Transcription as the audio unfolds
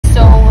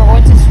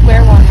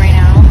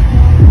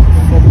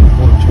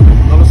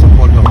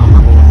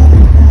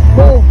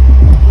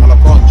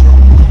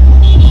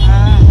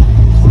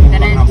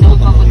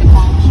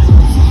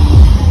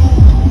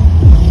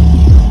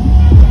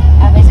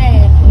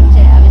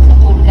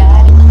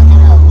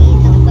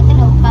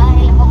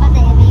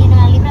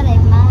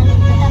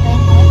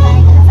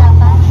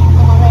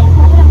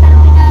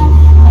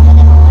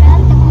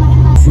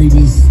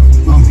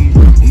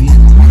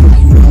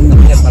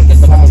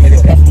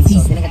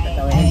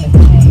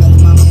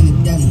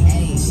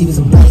Pues,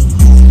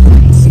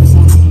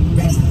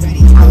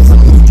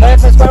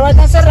 ¿cuál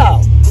está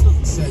cerrado?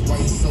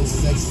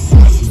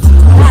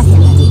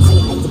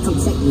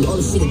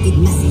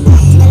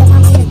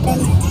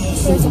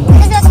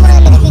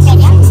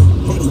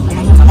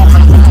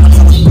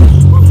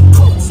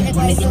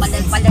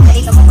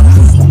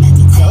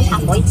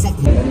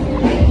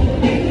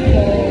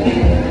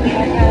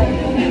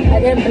 I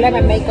didn't blend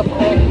my makeup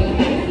correctly.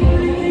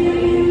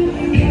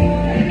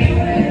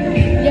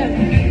 Yeah.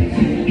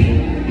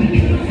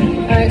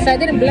 Alright, so I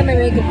didn't blend my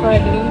makeup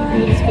correctly. Let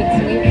me just fix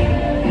it.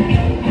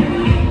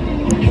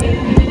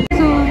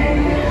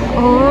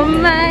 Oh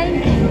my.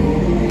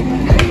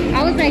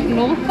 I was like,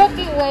 no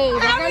fucking way.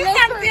 I'm in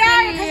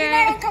Santiago because you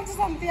never come to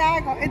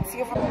Santiago. It's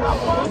you.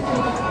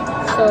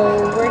 So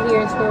we're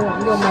here in store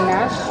one. Yo, my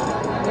lash.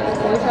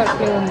 Always have to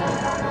play with my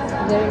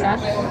little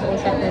lash.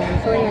 Always have to.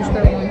 So we're here in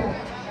store one.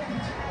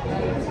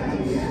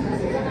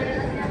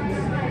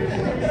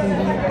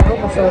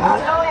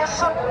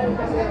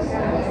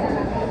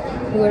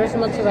 We ordered some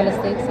mozzarella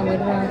sticks. I'm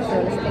waiting for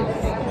mozzarella sticks.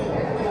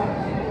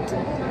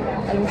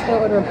 I'm just gonna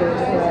order a burger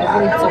because I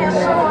really don't know.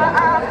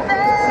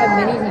 So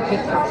many in the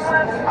pictures.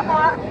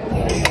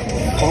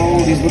 Oh,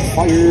 these look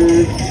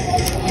fire.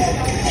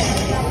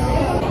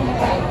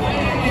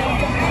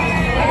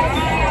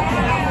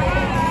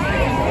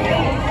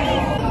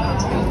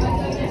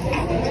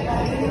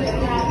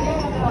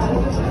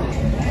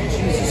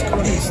 Jesus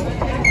Christ.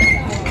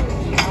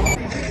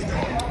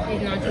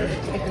 These nachos.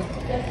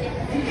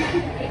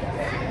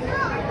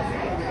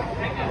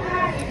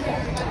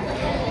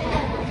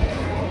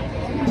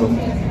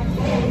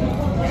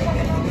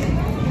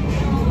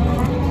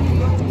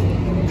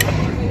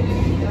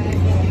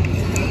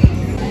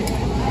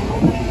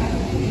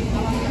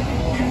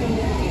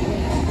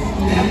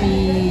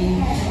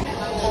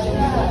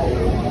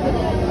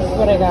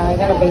 What I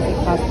got a basic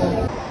pasta.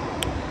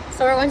 So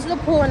we're going to the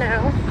pool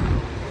now.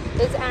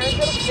 It's Aaron's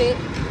little fit.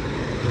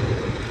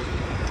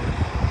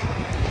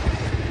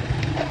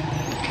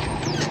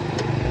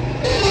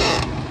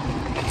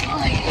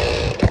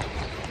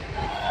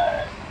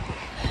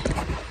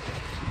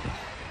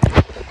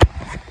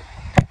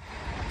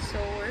 So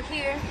we're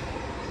here.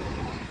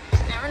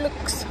 Aaron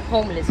looks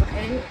homeless,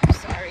 okay?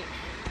 Sorry.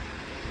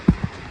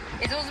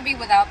 It's supposed to be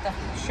without the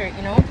shirt,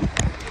 you know?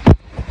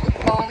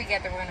 But when we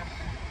get there, we're gonna,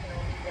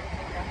 get it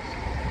like that.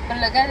 But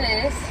look at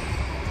this.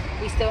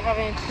 We still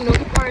haven't,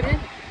 departed.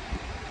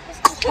 Let's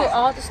put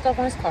all the stuff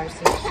on his car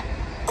seat.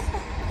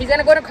 He's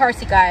gonna go to car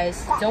seat,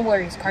 guys. Don't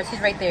worry, his car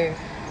seat's right there.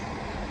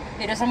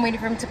 I'm waiting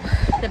for him to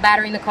put the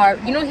battery in the car.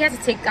 You know he has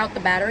to take out the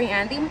battery,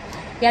 Andy.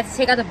 He has to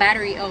take out the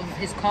battery of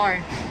his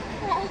car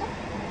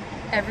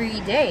every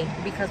day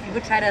because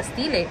people try to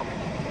steal it.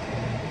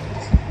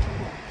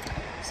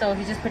 So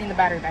he's just putting the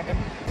battery back in.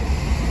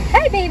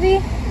 Hi,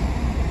 baby.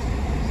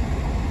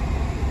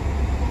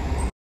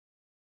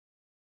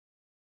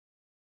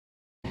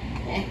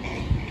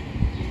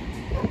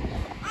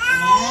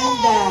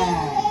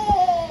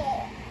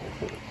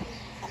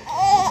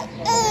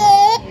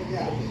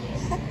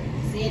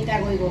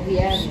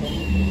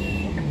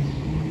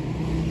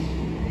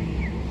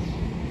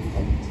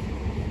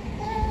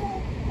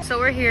 So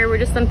we're here, we're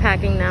just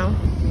unpacking now.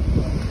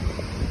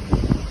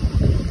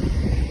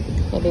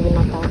 Yeah, baby,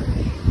 not that.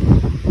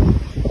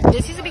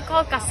 This used to be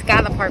called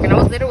Cascada Park, and I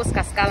was little, it was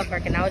Cascada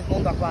Park, and now it's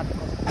Mundo Acuático.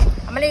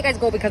 I'm gonna let you guys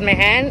go because my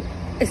hand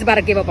is about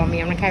to give up on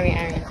me. I'm gonna carry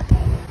Aaron.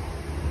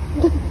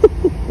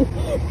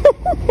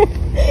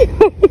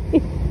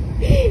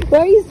 Why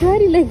are you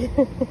sweating like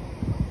that?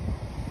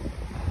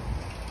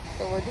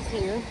 So we're just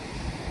here.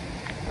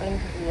 I'm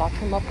gonna lock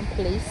him up in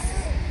place.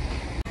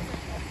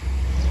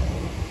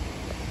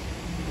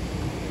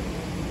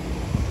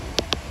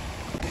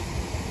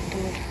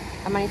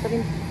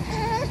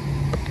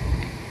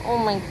 Oh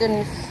my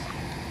goodness.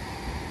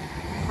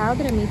 How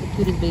did I meet the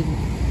cutest baby?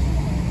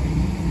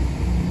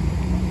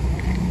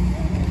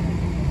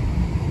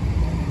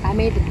 I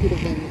made the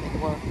cutest baby in the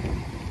world.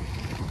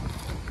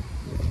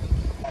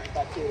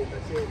 Okay,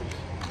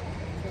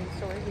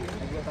 so we're here.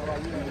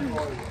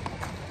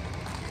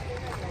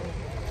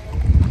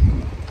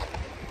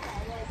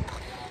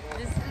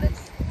 This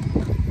looks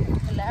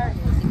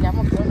hilarious. Si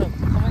llamo solo.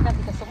 Somos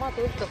casi somos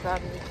adultos,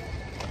 ¿sabes?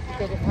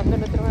 Que dejando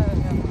el otro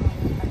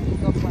aquí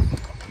dos cuatro.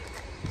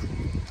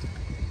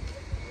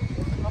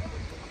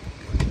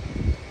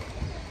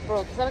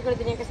 Bro, tú sabes que le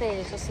tenía que hacer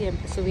eso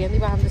siempre, subiendo y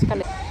bajando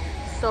escaleras.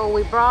 So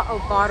we brought a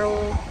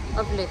bottle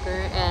of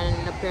liquor and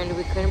apparently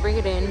we couldn't bring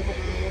it in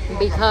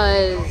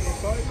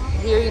because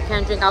here you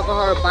can't drink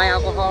alcohol or buy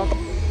alcohol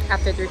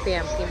after 3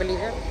 p.m. Can you believe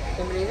that?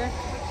 Can you believe that?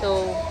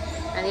 So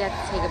and he had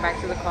to take it back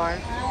to the car.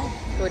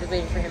 So we're just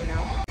waiting for him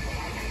now.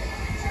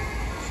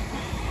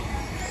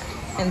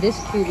 And this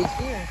cube is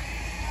here.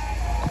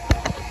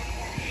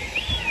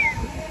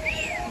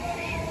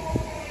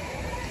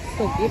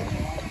 So beautiful.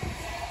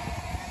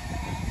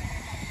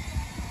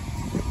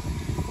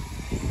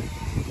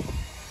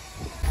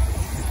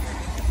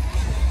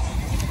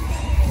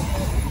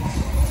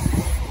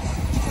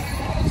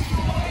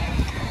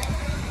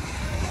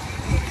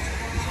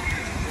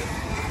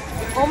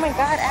 Oh my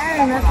God,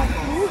 Aaron, that's a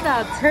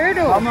puta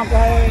turtle. Vamos a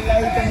coger el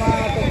ladito más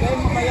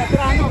pequeño para allá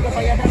atrás, no, que para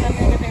allá atrás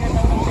también que tenga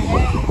esta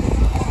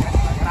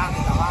grande,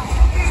 está abajo.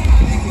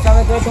 Tú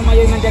sabes que esto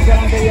mayormente es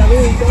grande de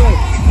adultos, ¿ves?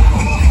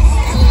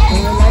 En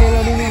el área de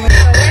los niños no.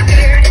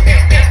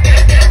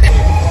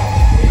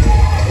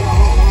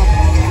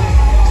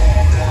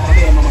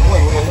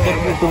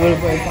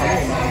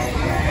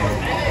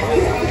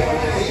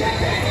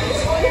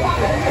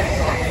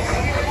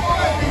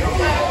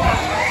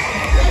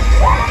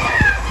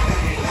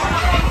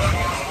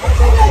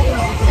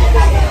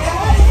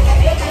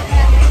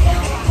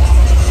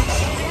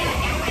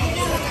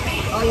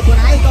 Oye, por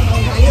ahí como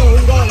salió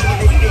un gol,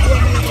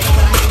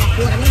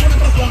 por ahí una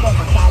presión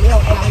como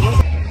salió.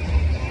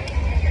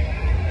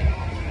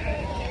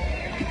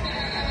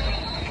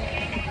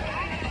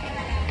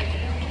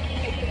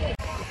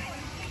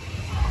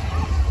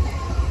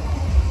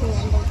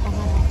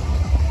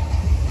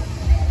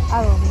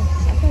 ¿A dónde?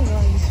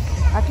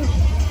 Aquí.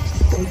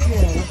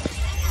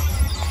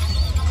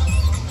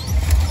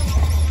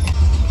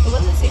 ¿Tú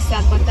vas a decir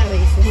cuántas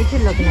veces? We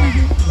should look now.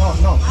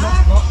 No.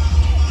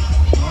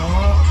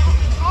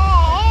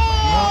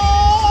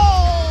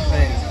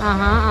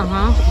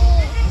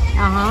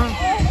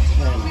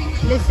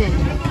 Listen,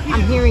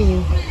 I'm hearing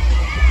you.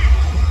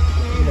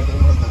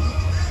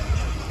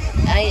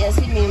 Ay,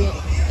 así mismo.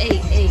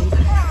 Ey.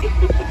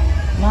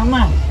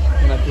 Mamá.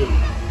 Aquí.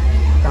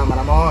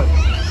 Cámara, amor.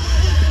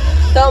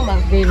 Toma.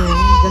 Baby,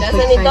 Ya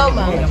se ni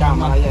toma. No quiere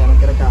cámara, ya no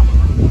quiere cámara.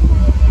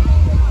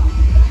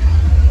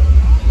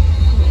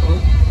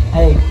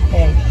 Hey.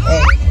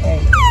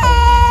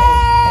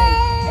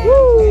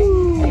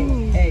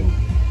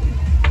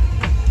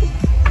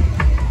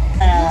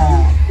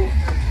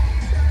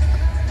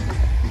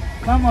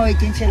 Vamos a ver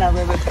quién se la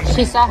bebe.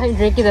 She saw him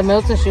drinking the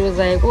milk, so she was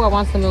like, "Oh, I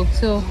want some milk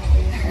too."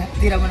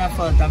 Tírame una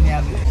foto, mi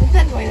amigo. ¿Tú te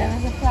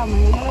acuerdas de ese plano?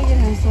 Yo no lo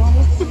llené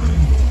solo.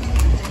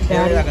 De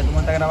verdad que tú me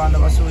estás grabando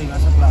para subir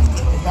ese plan.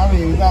 Está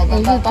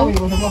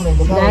vivo ese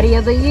momento. Daddy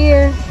of the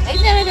year. ¿Ahí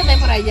se ve que está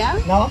por allá?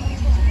 No.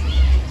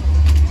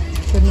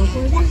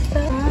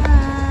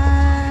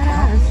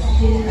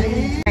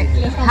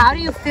 How do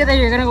you feel that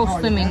you're gonna go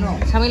swimming?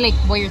 Tell me like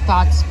what your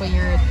thoughts, what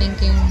you're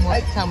thinking.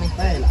 What? Tell me.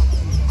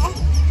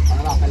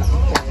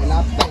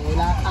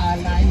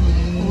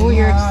 Oh,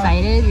 you're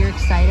excited. You're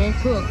excited.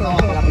 Cool.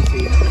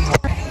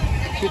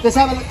 Si usted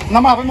sabe,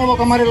 nada más vemos dos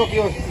camareros aquí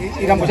hoy.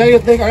 Y la muchacha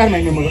yo tengo que cagarme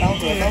ahí mismo. No,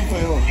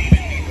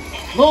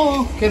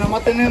 que nada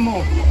más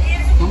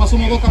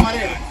somos dos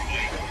camareros.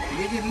 Yo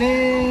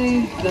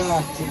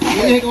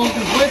dije que vamos a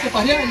tener fuerte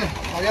para allá.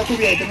 Allá tú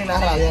vienes, terminas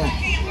la radio.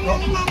 No.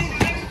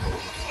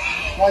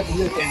 Ay, que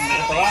yo tengo.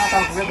 Te van a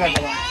estar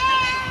cubiertos.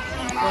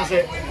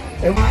 Entonces,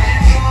 es una...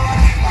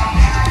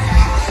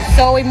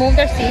 So we moved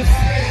our seats.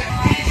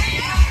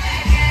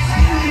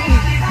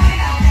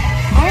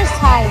 Where's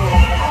Tyler?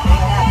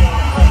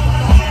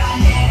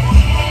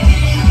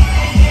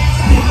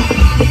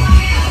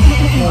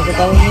 No, que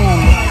está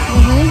durmiendo.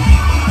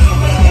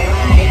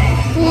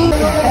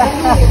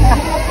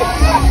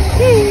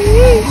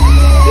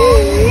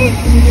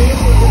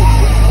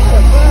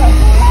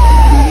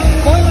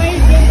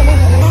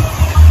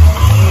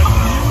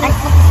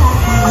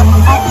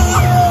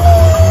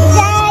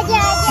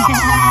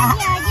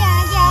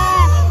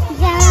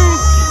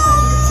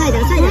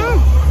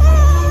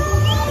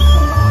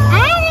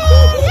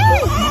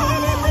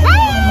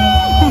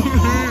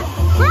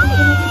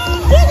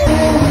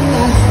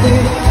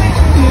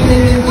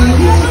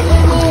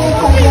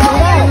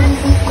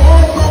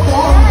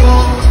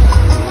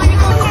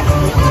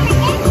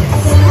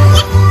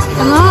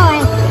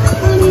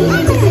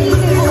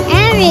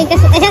 ¿Te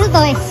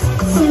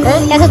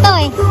asustó,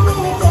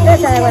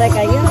 Esa de agua le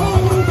cayó.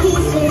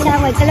 Esa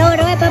agua, el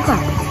cloro, papá.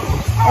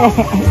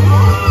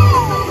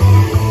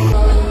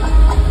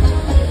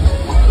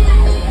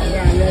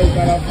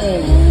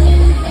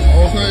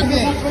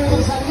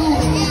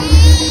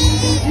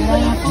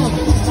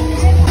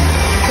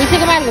 We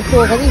took him out of the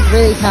pool because he's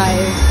really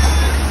tired.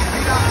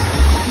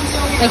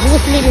 Like he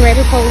was sleeping right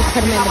before we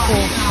put him in the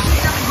pool.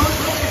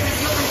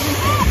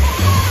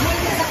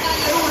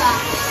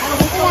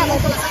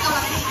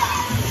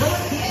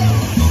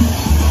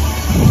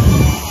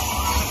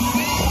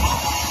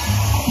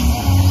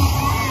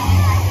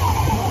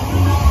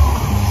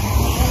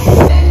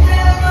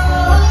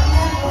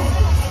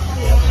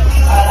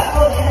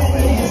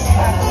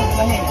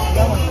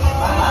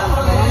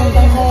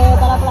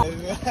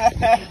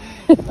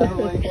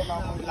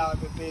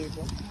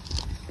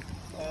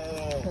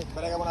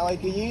 Espera una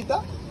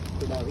vaquillita.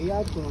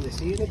 Todavía tú no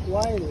decides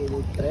cuál,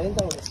 el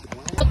 30 o el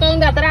 50. Botón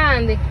de atrás,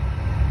 Andy.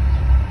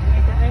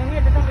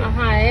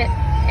 Ajá,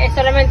 es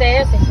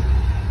solamente ese.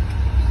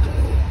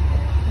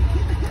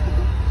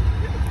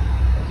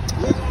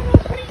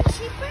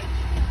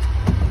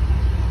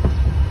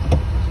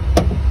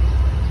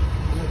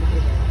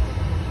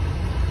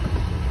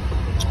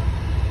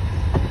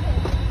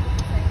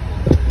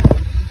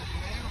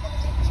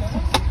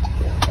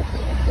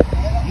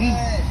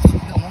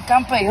 Como un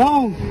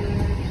campeón.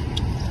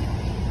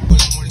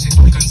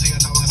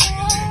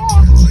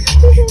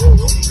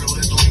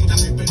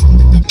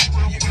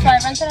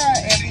 rented our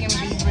Airbnb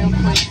real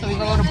quick, so we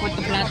go to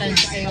Puerto Plata and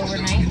stay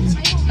overnight.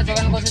 But we're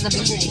gonna go to the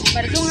beach.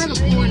 But it don't have a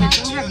pool and it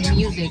don't have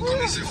music.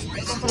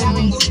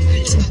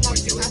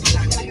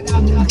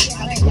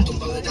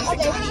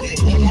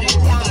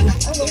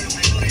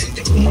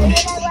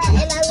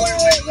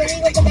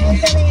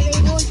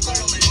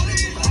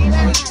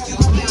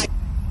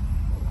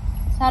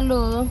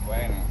 Saludos.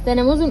 Bueno.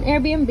 Tenemos un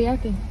Airbnb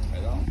aquí.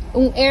 ¿Perdón?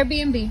 Un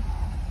Airbnb.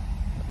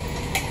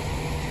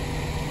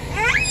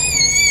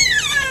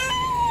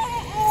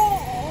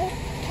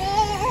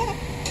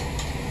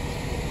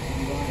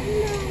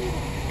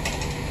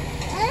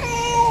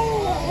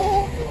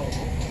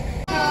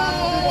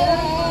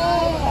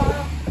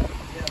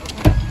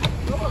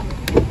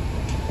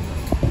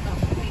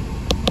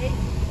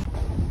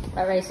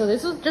 Alright, so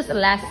this was just a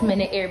last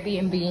minute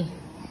Airbnb.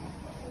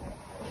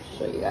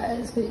 Show you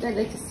guys, because you guys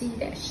like to see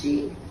that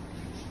shit.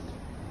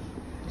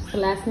 Just a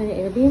last minute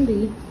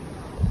Airbnb.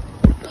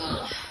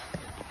 Let's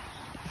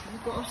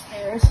go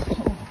upstairs.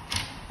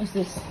 What's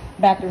this?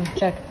 Bathroom,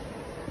 check.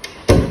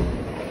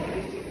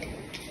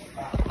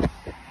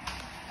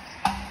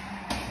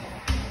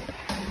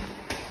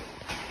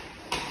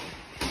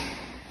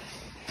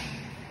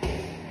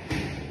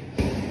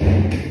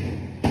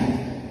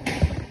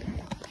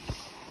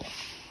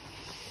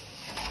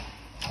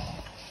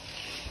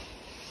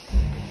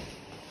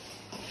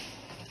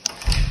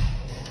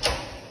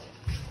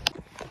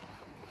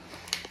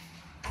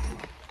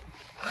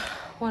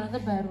 One of the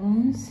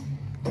bedrooms.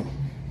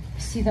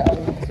 See the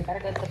other ones. We gotta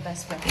get the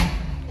best bedroom.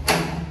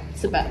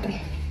 It's the bathroom.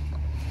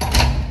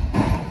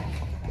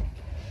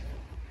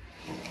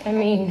 I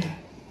mean,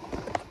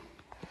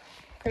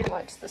 pretty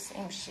much the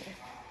same shit.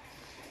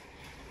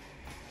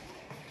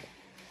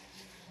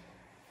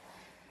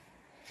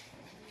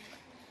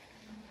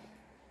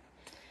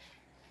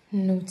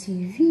 No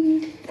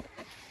TV.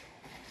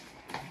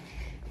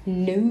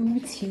 No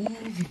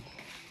TV.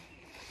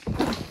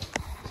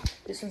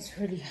 This one's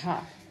really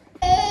hot.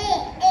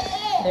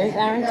 There's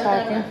Aaron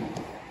talking.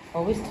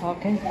 Always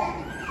talking.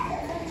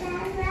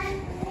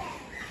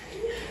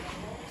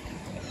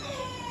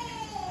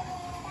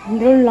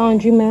 Little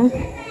laundry man.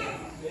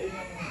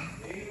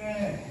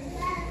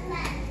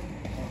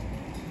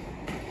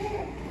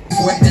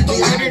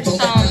 Ordered some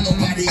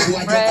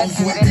bread and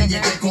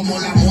vinegar.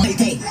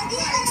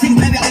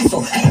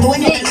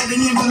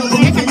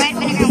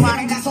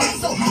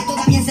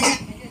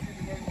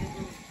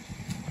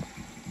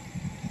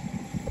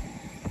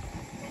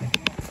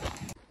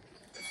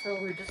 So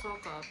we just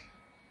woke up.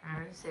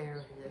 Aaron's there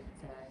with the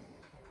dad.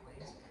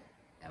 Anyways,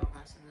 that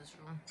was in this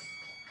room.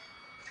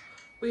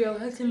 We all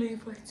had to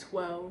leave by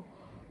 12.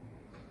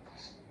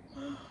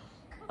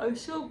 I'm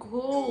so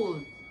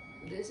cold.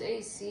 This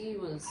AC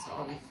was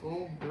on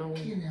full blown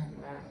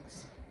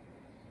max.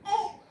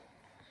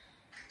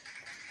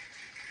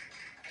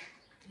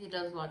 He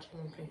does watch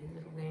him play his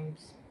little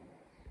games.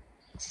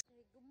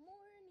 Good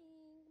morning,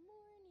 good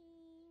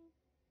morning.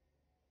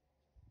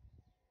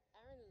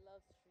 Aaron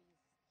loves trees.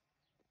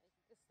 Like,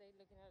 he could stay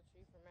looking at a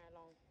tree for mad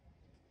long.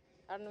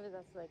 I don't know if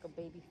that's like a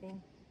baby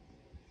thing.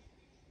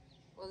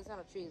 Well, it's not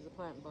a tree, it's a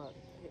plant, but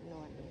I have no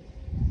idea.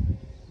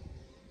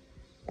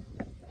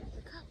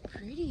 Look how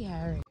pretty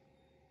Aaron.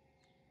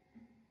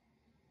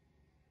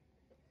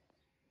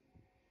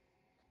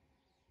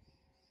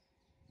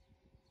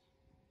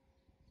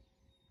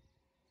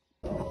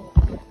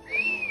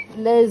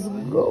 Let's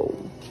go.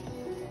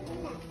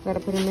 Gotta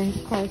put him in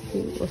his car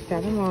seat. We'll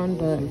strap him on,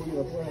 but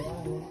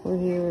we're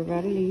here. We're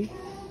about to leave.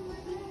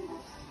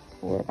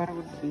 We're about to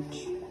go to the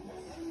beach.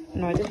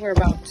 No, I think we're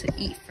about to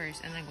eat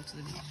first and then go to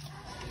the beach.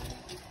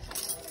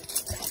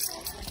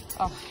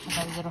 Oh, I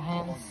got his little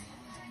hands.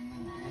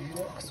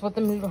 Cause what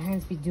them little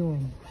hands be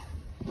doing?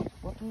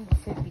 What them little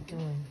feet be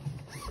doing?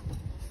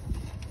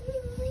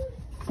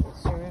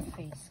 Sarah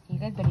face. Can you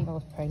guys believe I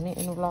was pregnant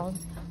in the vlog?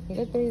 Can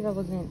you guys believe I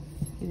wasn't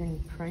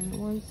even pregnant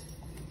once?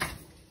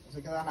 No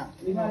se queda nada.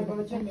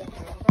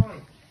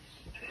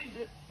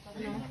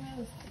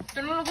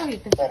 ¿Tú no lo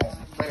cogiste?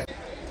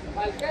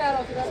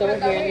 So we're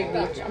here on the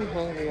beach. I'm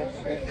hungry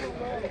actually.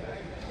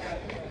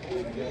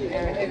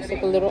 Aaron looks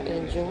like a little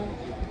angel,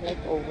 like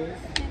always.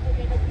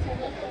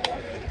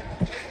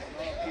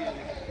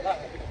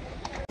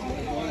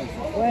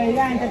 Pues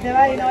ya, antes te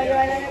va y no va a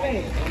llevar a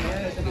nadie.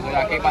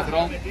 Aquí,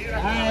 patrón.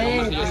 Ah,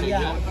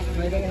 ya.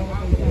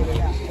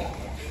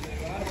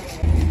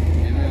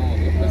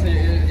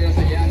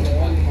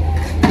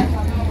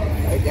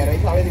 El que Rey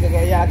sabe que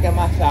ella es la que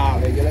más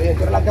sabe. Yo le dije,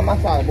 tú eres la que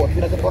más sabe. Pues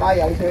tírate por ahí,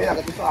 a ver si mira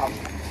que tú sabes.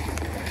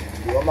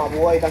 Y vamos a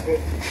vuelta que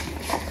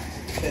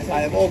te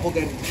sabe vos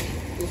porque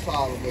tú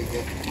sabes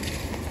que...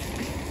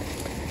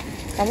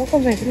 Estamos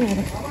comiendo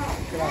primero.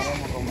 Claro,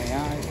 vamos a comer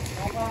algo.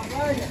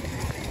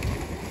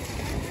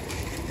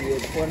 Y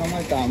después nos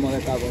matamos de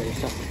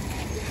cabeza.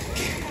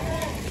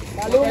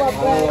 Salud,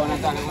 papá.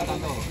 Buenas tardes, ¿cómo están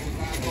todos?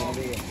 Buenos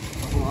días.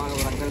 Vamos a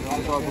lograr que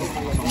nosotros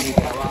somos mi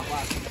trabajo.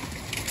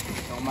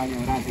 Son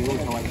baños gratis,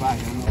 mucho wifi,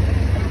 ¿no?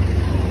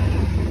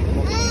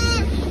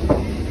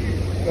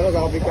 ¿Qué es lo que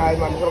va a picar,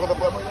 hermano? ¿Qué es lo que te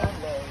podemos ir?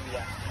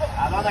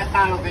 ¿A dónde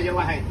están los que yo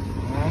bajé?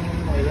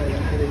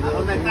 ¿A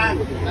dónde están?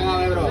 Venga a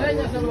ver, bro.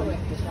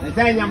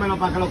 Enséñamelo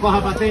para que lo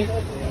coja para ti.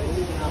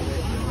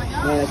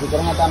 Mira, si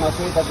quieren esta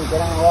masita, si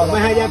quieren ahora.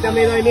 Pues allá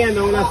también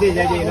durmiendo en una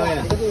silla allí, ¿no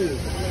era?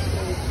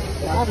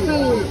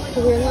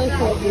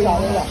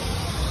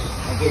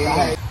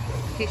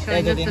 He's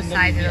showing us the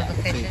sizes of the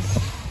fishes.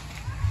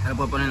 Se lo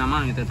puedes poner en la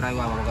mano y te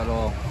traigo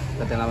algo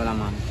que te lave la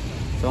mano.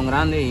 Son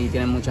grandes y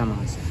tienen mucha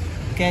masa.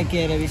 ¿Qué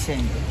quiere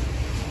Vicente?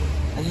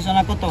 ¿Esas son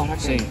las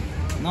cotorras? Sí.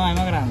 No, es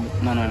más grande.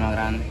 No, no es más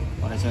grande.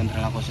 Por eso entra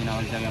en la cocina a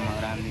ver si había más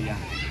grande y ya.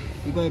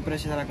 ¿Y cuál es el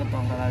precio de la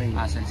cotorra, la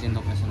diga? A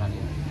 600 pesos la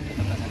libra. Yo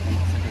te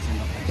presento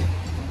 700 pesos.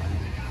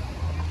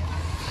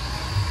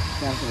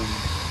 ¿Qué hacemos?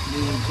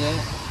 Digo, ¿qué?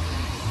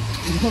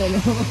 No.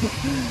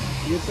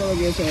 Yo todo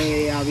que eso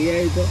es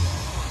abierto.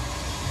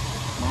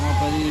 Vamos a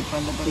pedir un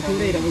par de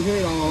pescaditos.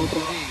 Pues vamos a otro.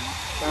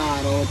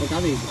 Claro,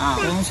 pescadito. Ah.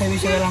 Es un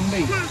servicio de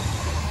lambí.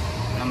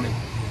 Lambí.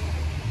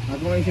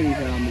 ¿Cómo es el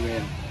servicio de lambí?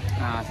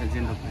 Ah,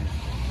 600 pesos.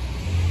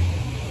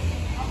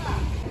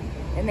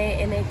 En el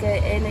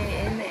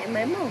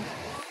memo.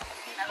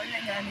 La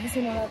verdad,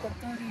 grandísima la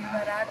tortuga y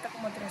barata,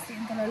 como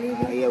 300 la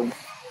libra. Ahí es un... Tú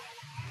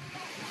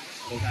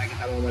sabes que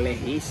estamos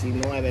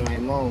lejísimos de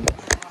Maimón.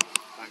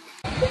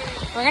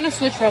 We're gonna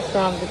switch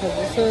restaurants because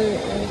this is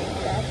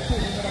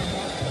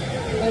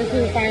what if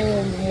we find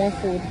more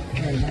food?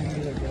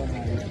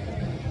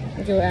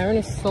 Yo, Aaron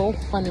is so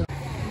funny.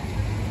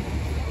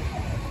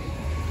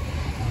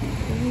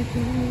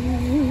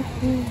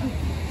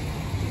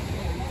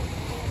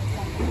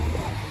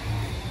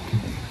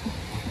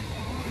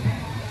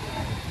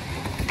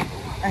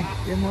 Ay,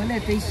 de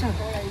molete hizo.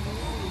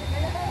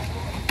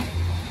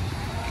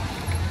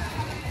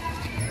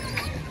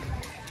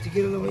 Si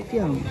quieres lo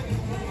metíamos.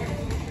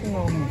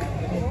 No.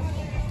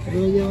 Pero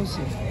lo llevo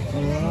así.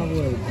 Para dar la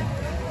vuelta.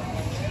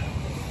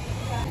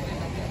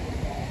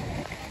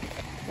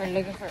 We're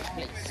looking for a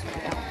place.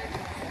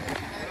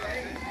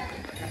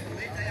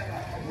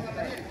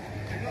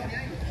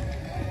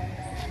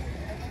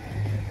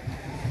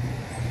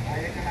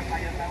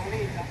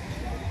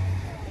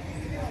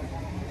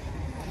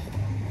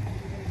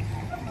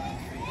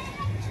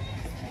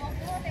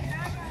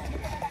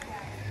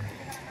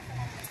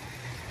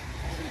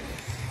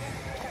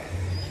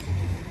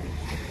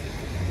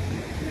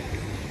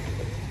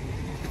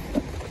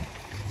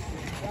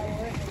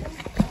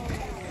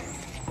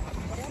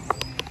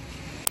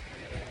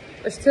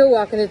 We're still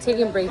walking, they're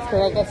taking breaks,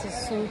 but I guess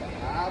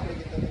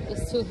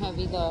it's too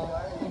heavy though,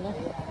 you know?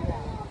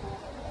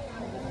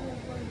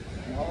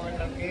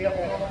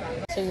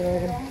 So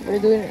we're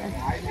doing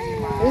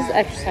this is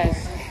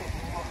exercise.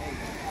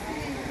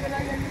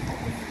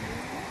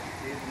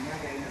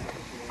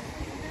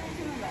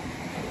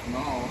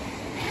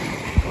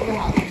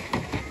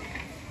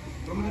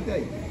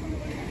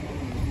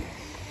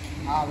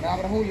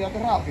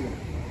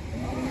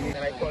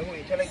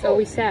 So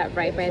we sat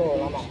right by the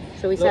beach.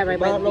 So we sat right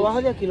by the Lo bajo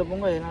beach. de aquí, lo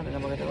pongo ahí, nada, para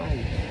que te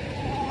bajes.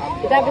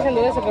 Yo estaba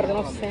pensando eso, pero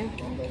no sé.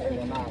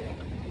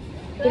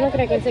 ¿Tú no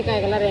crees que él se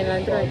caiga en la arena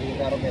dentro de aquí?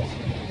 Claro que sí.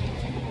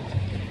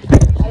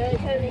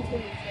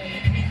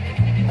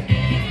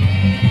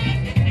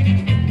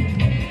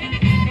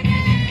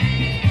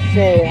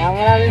 Sí,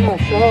 ahora de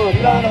nosotros.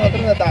 No,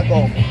 nosotros no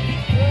estamos.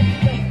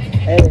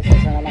 Eso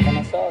suena más que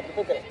nosotros,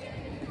 ¿tú crees?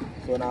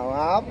 Suena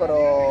más,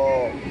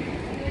 pero...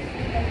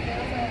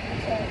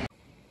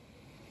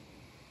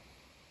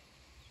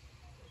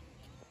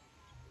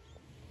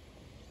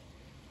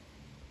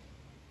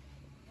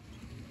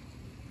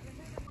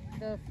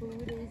 The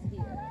food is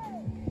here.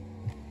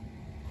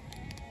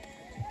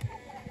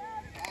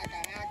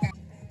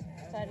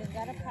 So I just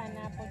got a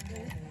pineapple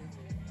juice.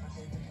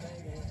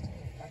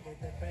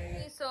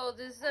 Okay, so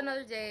this is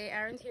another day.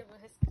 Aaron's here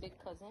with his big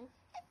cousin.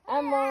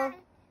 Amor.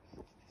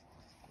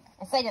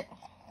 Enséñate.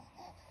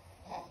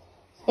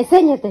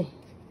 Enséñate.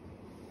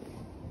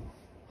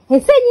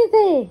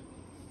 Enséñate.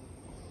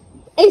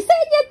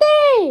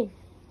 Enséñate.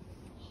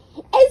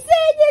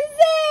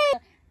 Enséñese.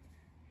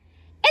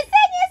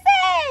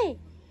 Enséñese.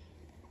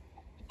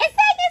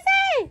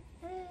 Enséñese.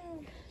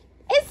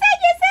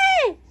 Enséñese.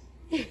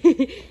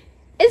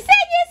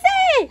 Enséñese.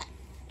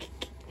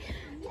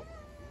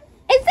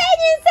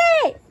 Enséñese.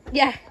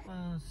 Ya.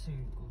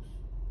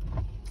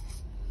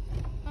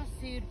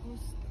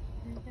 Circus.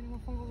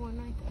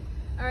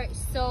 Alright,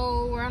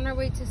 so we're on our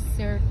way to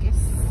Circus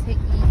to eat.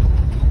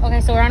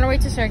 Okay, so we're on our way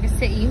to Circus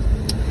to eat.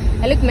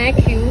 I look mad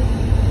cute.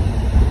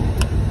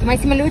 You might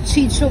see my little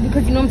cheat show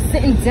because you know I'm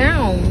sitting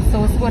down,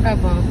 so it's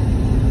whatever.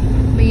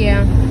 But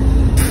yeah,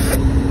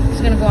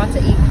 just gonna go out to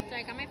eat. So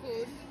I got my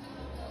food.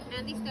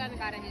 Andy's got his.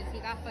 He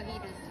got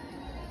fajitas.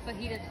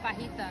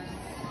 Fajitas.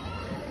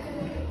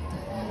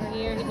 Over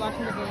here, he's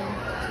watching the game.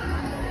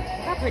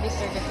 Look how pretty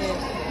Circus is.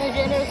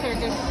 Legit little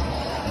circus.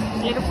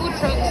 Little food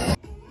trucks.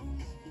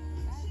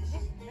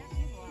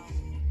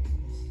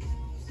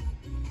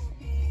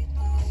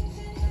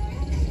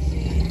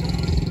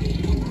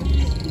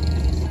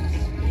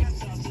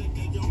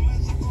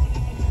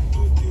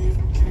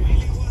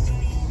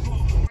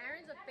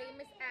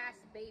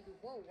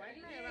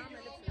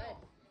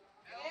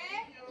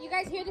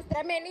 guys hear this?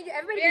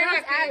 Everybody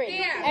loves Aaron.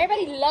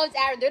 Everybody loves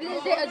Aaron. They're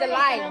legit the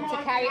line to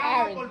carry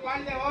Aaron. You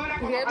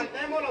hear me?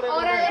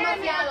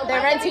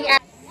 They're renting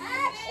Aaron.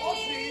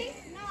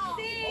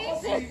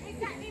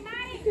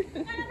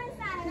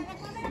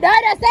 No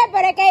sé,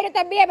 pero es que ellos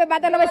también me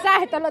mandan los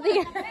mensajes todos los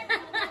días.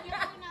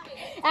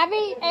 A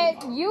mí,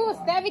 you,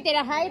 Stevie,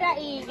 tiene Jaira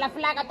y la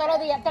flaca todos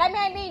los días. Tráeme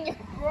al niño.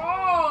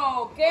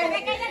 Bro, ¿qué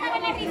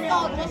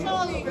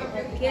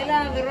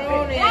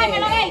ladrones?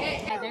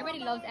 Everybody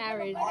loves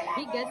Aaron.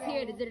 He gets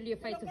here, there's literally a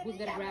fight to who's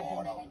gonna grab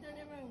him.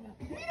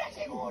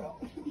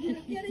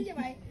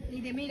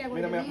 Mira,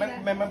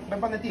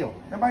 ven para el tío.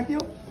 Ven para el tío.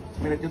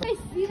 Mira, tío. I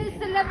see the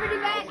celebrity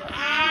man.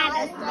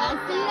 That's my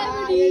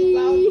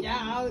celebrity.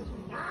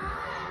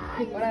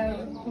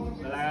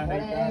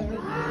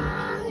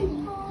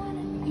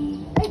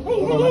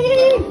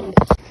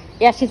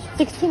 Yeah, she's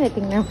 16, I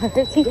think now.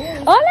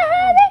 Hola,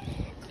 Jade.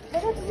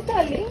 Pero tú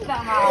estás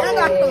linda, madre.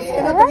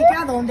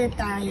 ¿Dónde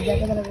está?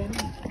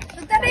 ¿Tú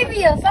estás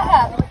nerviosa?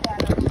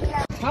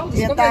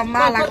 Ya está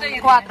mala.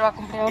 4 a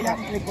cumplir ahora.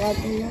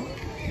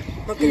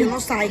 Porque yo no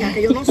salga,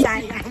 que yo no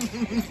salga.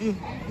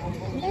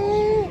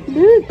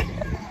 Look.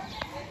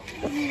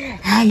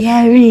 Hi,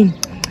 Erin.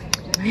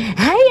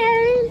 Hi,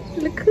 Erin.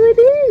 Look who it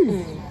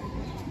is.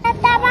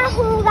 Estaba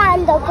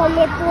jugando con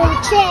mi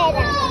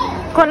puchera.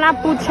 Con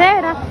la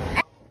puchera.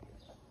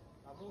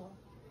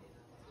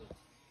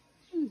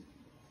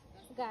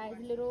 Guys,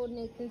 little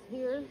Nathan's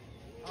here.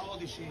 How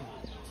old is she?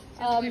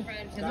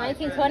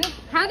 19, 20.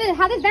 How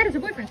does that as a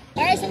boyfriend?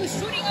 Alright, so we're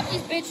shooting up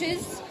these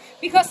bitches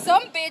because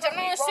some bitch, I'm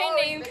not gonna say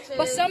name,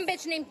 but some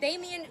bitch named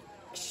Damien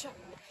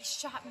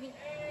shot me.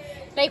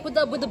 Like with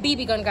the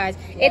BB gun, guys.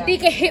 Yeah. It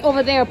did get hit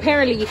over there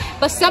apparently,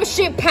 but some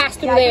shit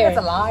passed through there. It's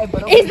a lie,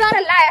 but it's not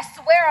a lie. I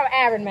swear on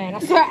Aaron, man. I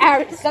swear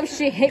Aaron. Some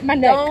shit hit my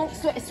neck. Don't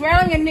swear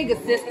on your nigga,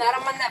 sis. Not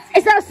on my nephew.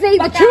 It's not saying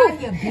the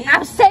truth.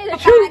 I'm saying the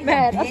truth,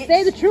 man. I'm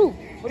saying the truth.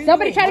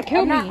 Somebody tried to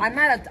kill me. I'm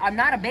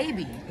not a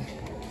baby.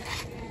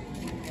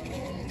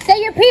 Say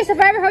your piece if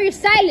I ever heard your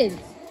silence,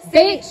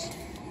 bitch.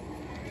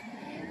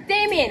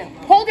 Damien,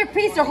 hold your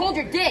piece or hold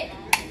your dick.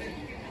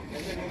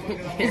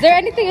 Is there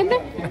anything in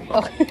there?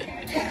 Oh,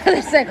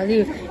 a second,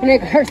 you need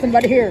to hurt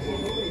somebody here.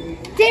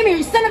 Damien,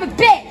 you son of a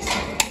bitch!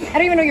 I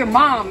don't even know your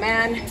mom,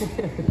 man.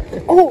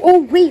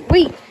 Oh, wait.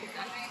 Titi,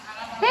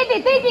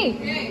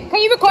 can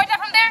you record that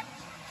from there?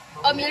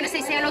 You're gonna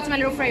say hello to my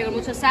little friend.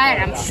 Mucho side.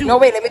 I'm shooting. No,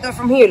 wait, let me do it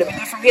from here.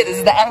 This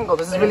is the angle.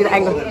 This is really the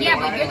angle. Yeah,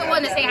 but you're the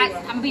one that say hi.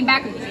 I'm being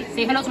back with you.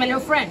 Say hello to my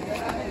little friend.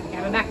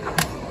 Yeah, I'm back.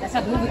 That's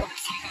how the movie goes.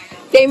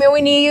 Damien,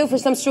 we need you for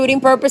some shooting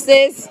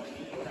purposes.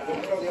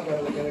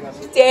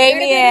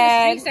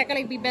 Damien. So I can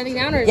like be bending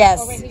down or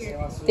yes. Right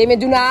here? Damien,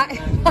 do not. No,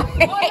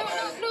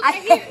 I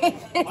hate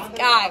this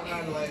guy.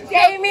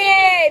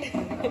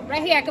 Damien.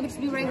 Right here. I could just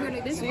be right here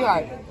like this.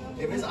 Sweetheart.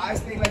 If his eyes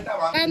stay like that,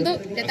 I'm Cuando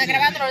te está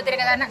grabando, no le tiene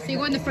que dar nada. So you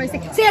go in the first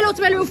thing. Say hello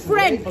to my little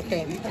friend.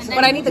 Okay.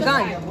 But I need the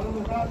gun. You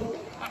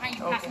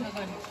pass him the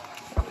gun.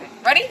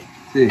 Ready?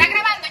 Sí. Está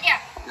grabando ya.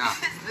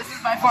 This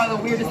is by far the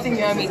weirdest thing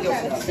you ever made.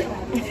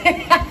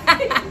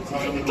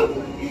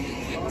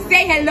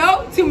 Say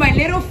hello to my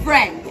little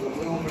friend.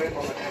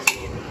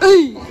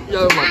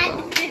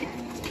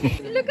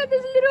 Look at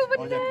this little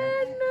banana.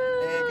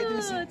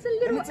 It's a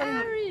little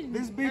Aaron.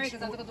 This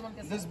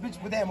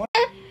bitch with them.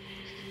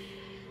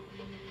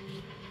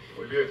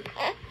 Muy bien.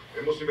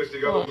 Hemos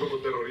investigado un grupo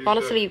terrorista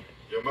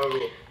llamado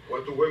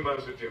Guatuwema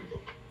hace tiempo.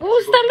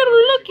 Who's that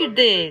little look you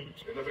did?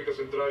 En África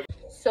Central.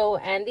 So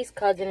Andy's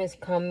cousin is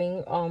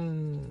coming.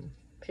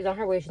 She's on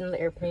her way. She's on the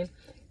airplane.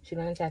 She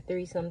lands at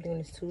 3 something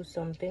and it's 2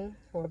 something.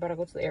 We're about to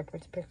go to the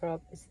airport to pick her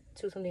up. It's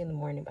 2 something in the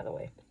morning, by the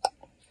way.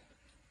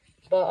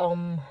 But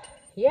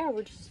yeah,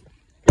 we're just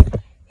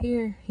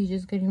here. He's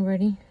just getting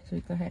ready so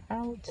we can head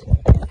out.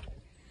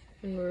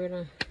 And we're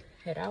gonna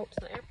head out to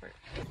the airport.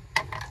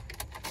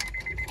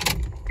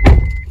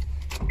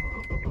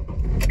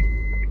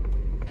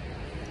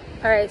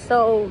 Alright,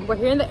 so we're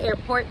here in the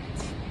airport.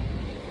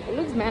 It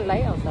looks mad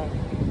light outside.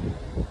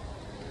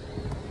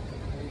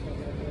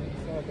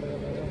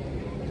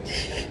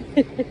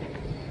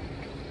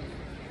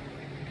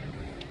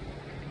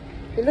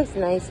 It looks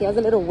nice. He has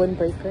a little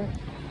windbreaker.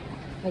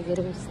 Like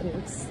little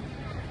snakes.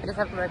 I just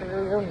have a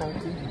regular little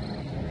Nike.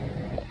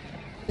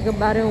 Think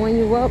about it when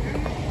you up.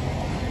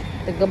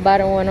 Think about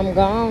it when I'm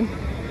gone.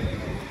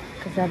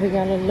 Cause I be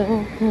got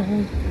alone.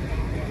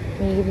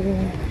 Maybe.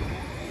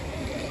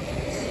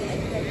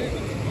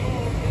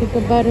 Think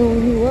about it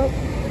when you up.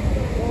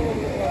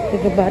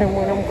 Think about it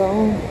when I'm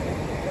gone.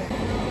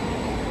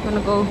 I'm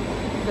gonna go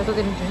get a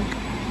drink.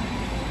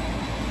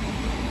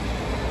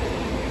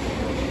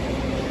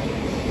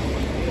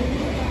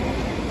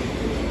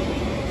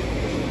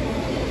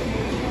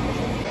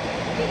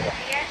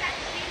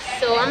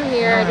 So I'm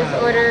here. I just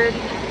ordered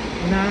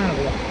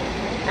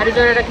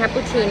a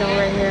cappuccino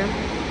right here.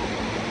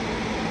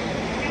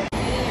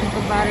 Think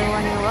about it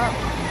when you're up.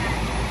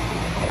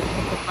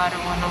 Think about it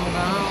when I'm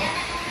gone.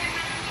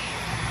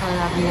 Yeah,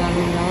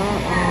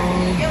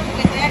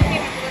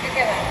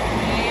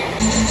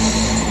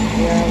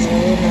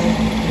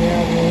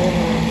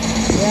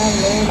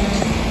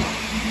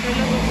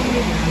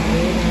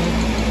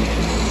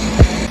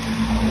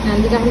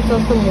 Andy got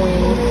himself some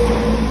wings.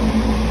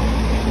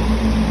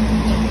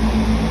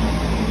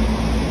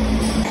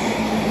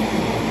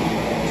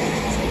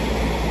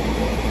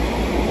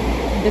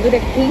 Yo duré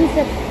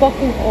 15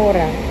 fucking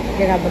horas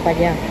llegando para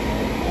allá.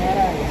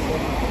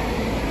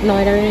 No,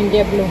 era en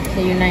JetBlue,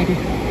 de United.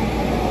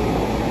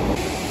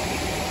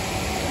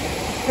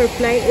 Her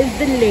flight is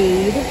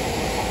delayed.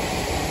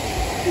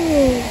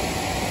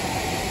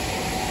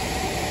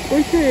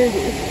 Which is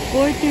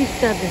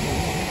 437.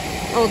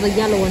 Oh, the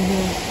yellow one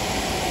here.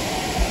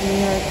 New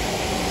York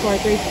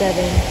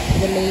 437,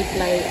 delayed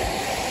flight.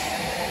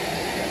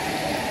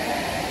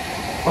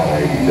 Para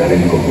evitar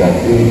el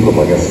contagio y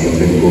propagación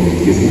del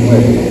COVID-19,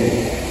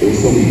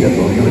 es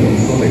obligatorio el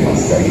uso de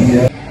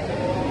mascarilla.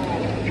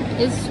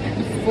 It's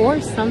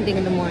 4 something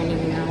in the morning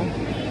now.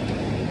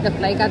 The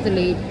flight got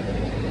delayed.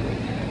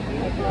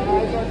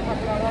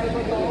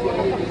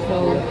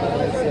 So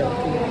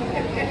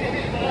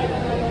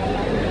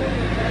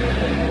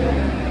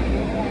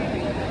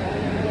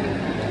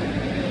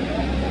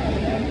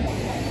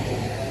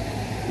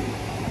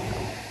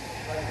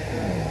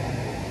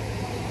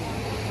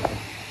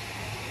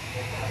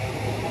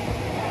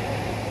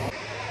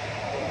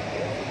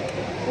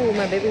ooh,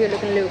 my baby here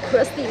looking a little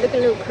crusty, looking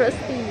a little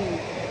crusty.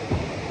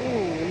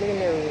 Ooh,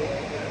 looking a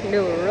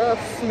little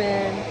rough,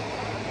 man.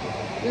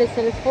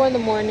 Listen, it's 4 in the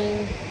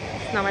morning.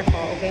 It's not my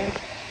fault, okay?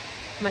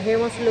 My hair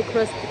wants to look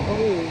crusty.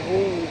 Oh,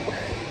 whoa.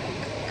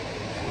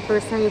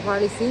 First time you've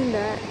probably seen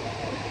that.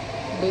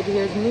 Baby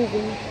hair is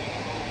moving.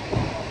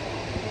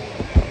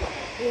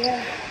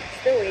 Yeah,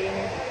 still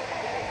waiting.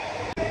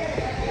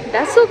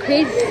 That's so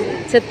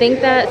crazy to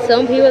think that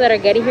some people that are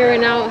getting here right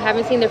now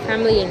haven't seen their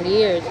family in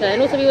years. I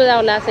know some people that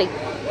will last like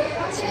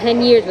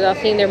 10 years without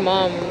seeing their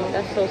mom.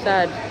 That's so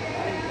sad.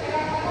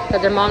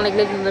 Because their mom like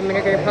lives in the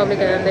Dominican Republic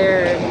and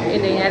they're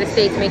in the United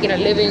States making a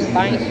living,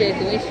 buying shit,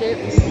 doing shit.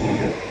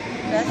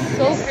 That's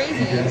so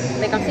crazy.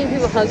 Like I'm seeing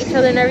people hug each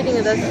other and everything,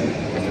 and that's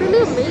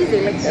really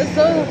amazing. Like that's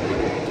so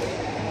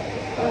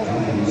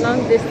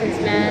long distance,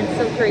 man.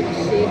 Some crazy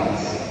shit.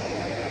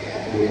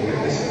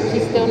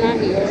 She's still not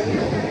here.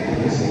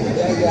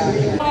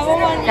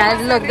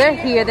 Guys, look, they're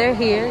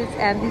here. It's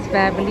Andy's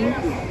family.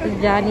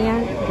 It's Johnny,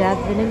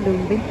 Jasmine, and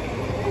Lumbi.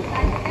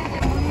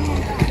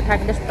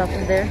 Packing the stuff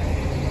in there.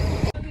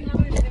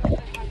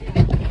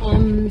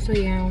 So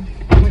yeah,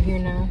 we're here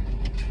now.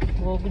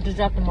 Well, we just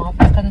dropped them off.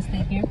 His cousin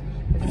stayed here.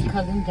 This is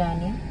cousin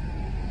Johnny.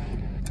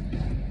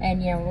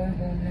 And yeah, we're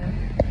home now.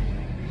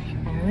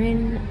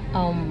 Aaron,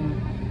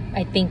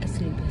 I think is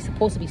sleeping. He's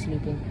supposed to be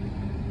sleeping.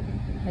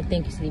 I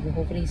think he's sleeping.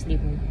 Hopefully he's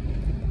sleeping.